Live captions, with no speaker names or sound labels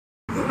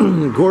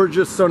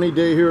Gorgeous sunny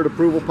day here at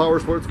Approval Power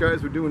Sports,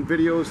 guys. We're doing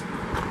videos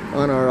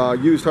on our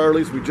used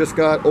Harleys. We just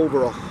got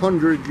over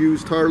 100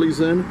 used Harleys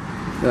in.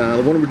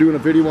 The one we're doing a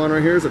video on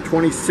right here is a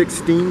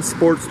 2016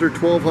 Sportster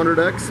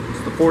 1200X.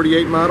 It's the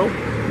 48 model.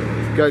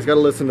 You guys got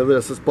to listen to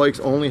this. This bike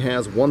only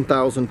has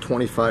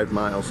 1,025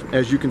 miles.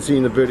 As you can see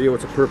in the video,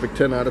 it's a perfect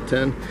 10 out of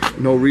 10.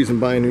 No reason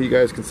buying new. You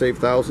guys can save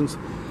thousands.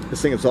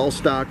 This thing is all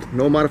stock,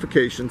 no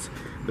modifications.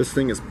 This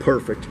thing is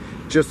perfect.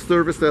 Just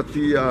serviced at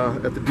the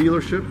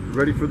dealership,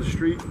 ready for the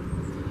street.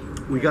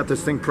 We got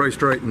this thing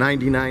priced right,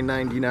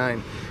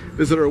 $99.99.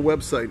 Visit our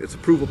website. It's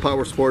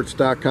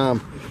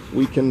approvalpowersports.com.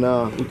 We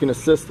can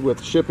assist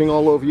with shipping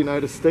all over the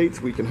United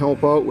States. We can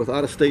help out with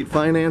out-of-state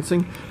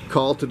financing.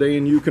 Call today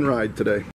and you can ride today.